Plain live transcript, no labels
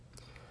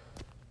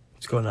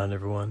What's going on,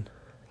 everyone?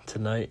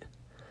 Tonight,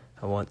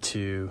 I want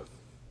to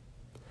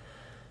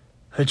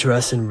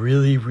address and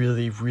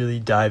really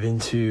dive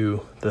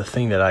into the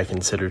thing that I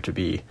consider to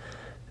be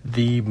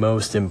the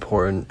most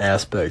important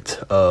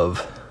aspect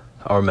of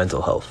our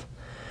mental health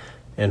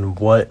and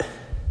what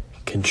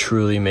can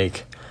truly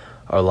make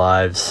our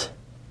lives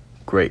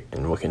great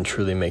and what can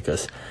truly make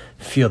us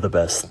feel the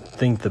best,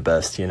 think the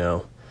best,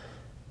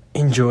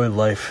 enjoy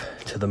life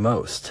to the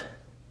most.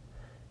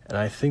 And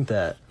I think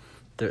that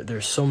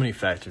there's so many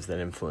factors that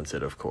influence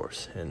it, of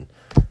course, and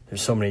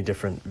there's so many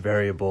different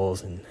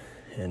variables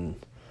and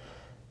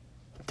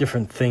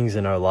different things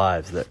in our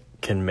lives that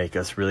can make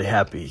us really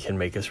happy, can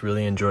make us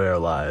really enjoy our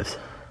lives.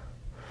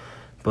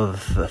 But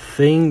the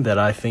thing that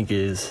I think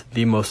is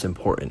the most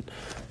important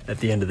at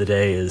the end of the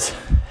day is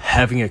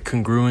having a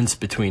congruence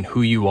between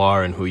who you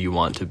are and who you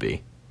want to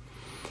be,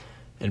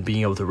 and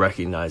being able to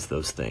recognize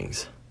those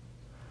things.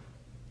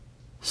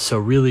 So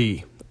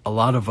really, a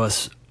lot of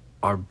us,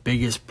 our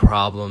biggest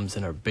problems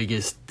and our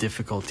biggest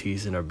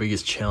difficulties and our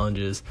biggest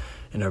challenges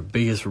and our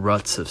biggest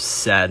ruts of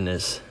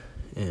sadness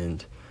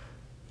and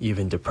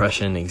even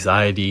depression,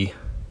 anxiety,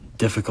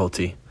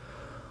 difficulty,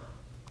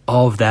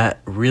 all of that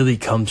really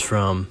comes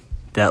from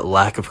that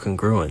lack of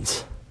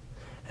congruence.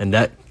 And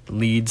that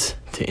leads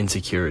to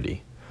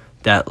insecurity.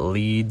 That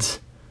leads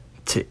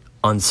to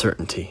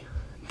uncertainty.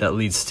 That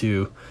leads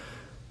to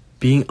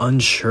being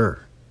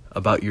unsure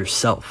about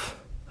yourself,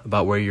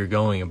 about where you're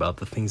going, about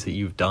the things that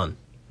you've done.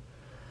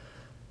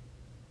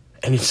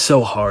 And it's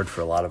so hard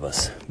for a lot of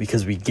us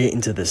because we get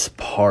into this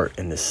part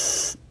and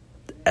this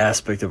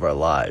aspect of our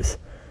lives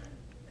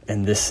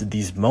and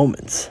these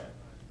moments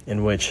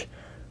in which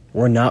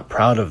we're not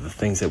proud of the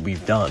things that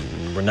we've done.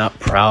 And we're not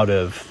proud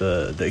of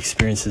the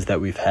experiences that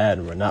we've had.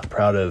 And we're not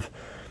proud of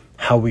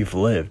how we've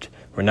lived.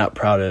 We're not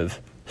proud of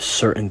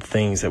certain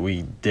things that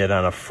we did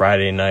on a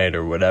Friday night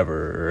or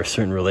whatever, or a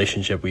certain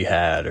relationship we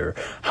had, or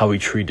how we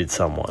treated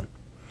someone.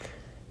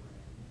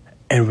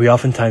 And we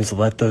oftentimes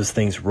let those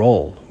things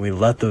roll. We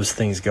let those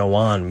things go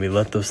on. We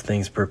let those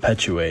things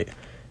perpetuate.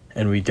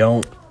 And we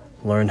don't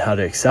learn how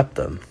to accept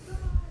them.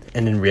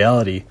 And in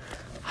reality,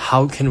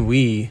 how can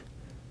we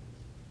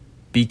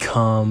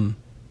become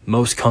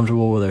most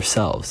comfortable with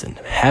ourselves and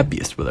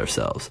happiest with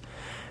ourselves?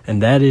 And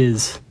that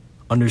is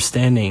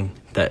understanding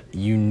that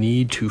you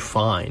need to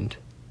find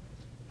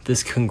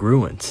this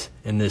congruence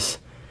and this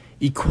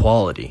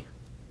equality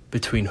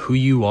between who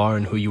you are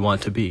and who you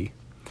want to be.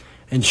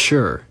 And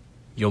sure,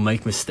 you'll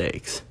make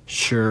mistakes.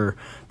 Sure,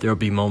 there'll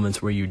be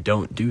moments where you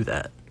don't do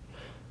that.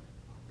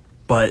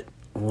 But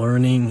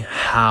learning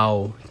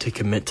how to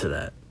commit to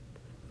that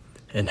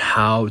and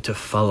how to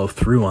follow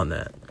through on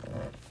that.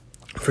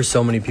 For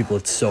so many people,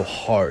 it's so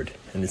hard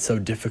and it's so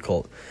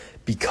difficult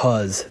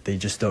because they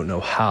just don't know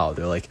how.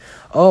 They're like,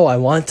 oh, I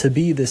want to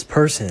be this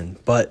person,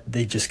 but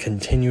they just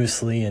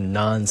continuously and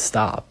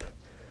nonstop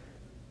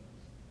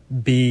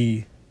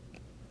be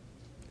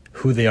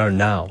who they are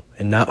now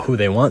and not who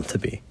they want to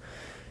be.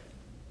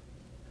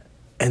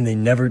 And they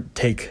never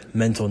take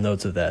mental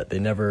notes of that. They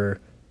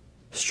never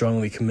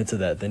strongly commit to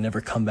that. They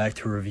never come back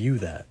to review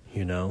that,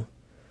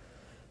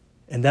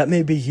 And that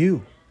may be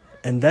you.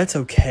 And that's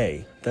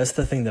okay. That's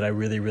the thing that I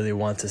really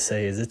want to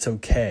say is it's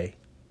okay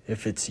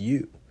if it's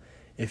you,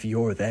 if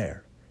you're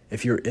there.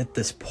 If you're at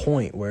this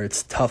point where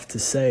it's tough to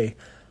say,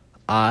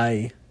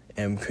 I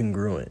am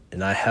congruent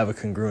and I have a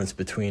congruence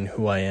between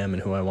who I am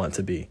and who I want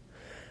to be.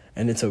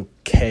 And it's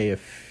okay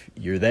if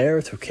you're there.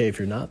 It's okay if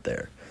you're not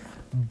there.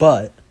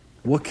 But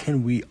what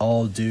can we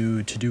all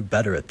do to do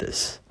better at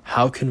this?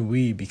 How can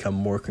we become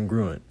more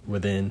congruent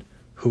within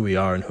who we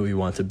are and who we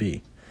want to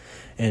be?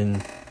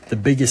 And the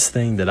biggest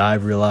thing that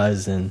I've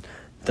realized, and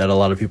that a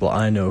lot of people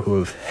I know who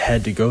have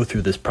had to go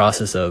through this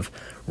process of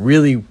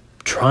really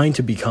trying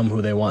to become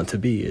who they want to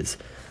be, is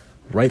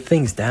write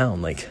things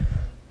down. Like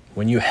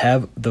when you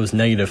have those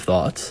negative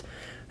thoughts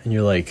and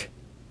you're like,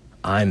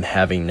 I'm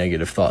having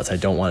negative thoughts, I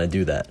don't want to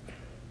do that.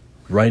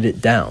 Write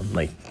it down.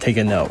 Like take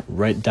a note,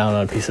 write it down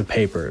on a piece of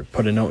paper,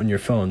 put a note on your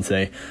phone,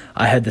 say,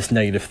 I had this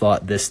negative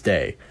thought this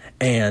day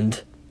and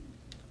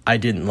I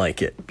didn't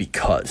like it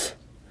because,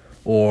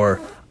 or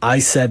I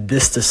said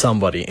this to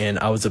somebody and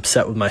I was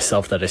upset with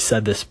myself that I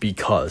said this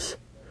because,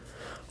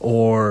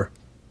 or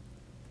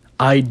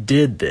I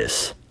did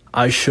this,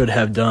 I should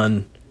have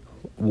done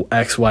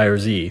X, Y, or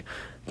Z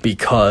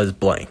because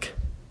blank.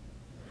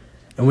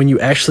 And when you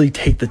actually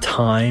take the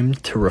time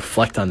to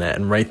reflect on that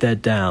and write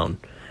that down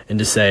and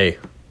to say,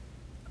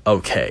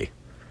 okay,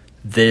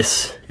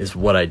 this is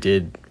what I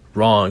did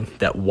wrong,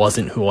 that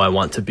wasn't who I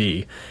want to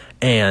be,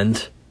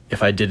 and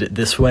if I did it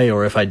this way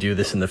or if I do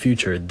this in the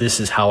future, this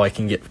is how I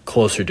can get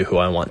closer to who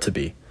I want to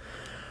be.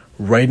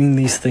 Writing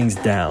these things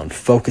down,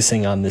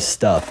 focusing on this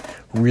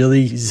stuff,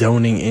 really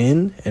zoning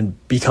in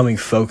and becoming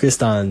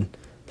focused on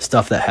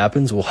stuff that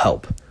happens will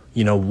help.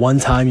 One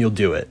time you'll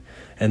do it,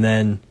 and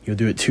then you'll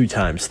do it 2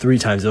 times, 3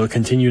 times. It'll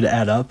continue to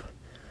add up,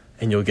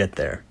 and you'll get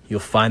there.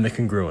 You'll find the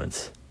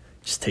congruence.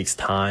 It just takes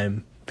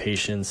time,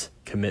 patience,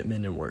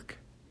 commitment, and work.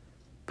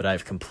 But I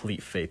have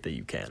complete faith that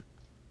you can.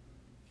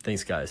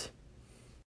 Thanks, guys.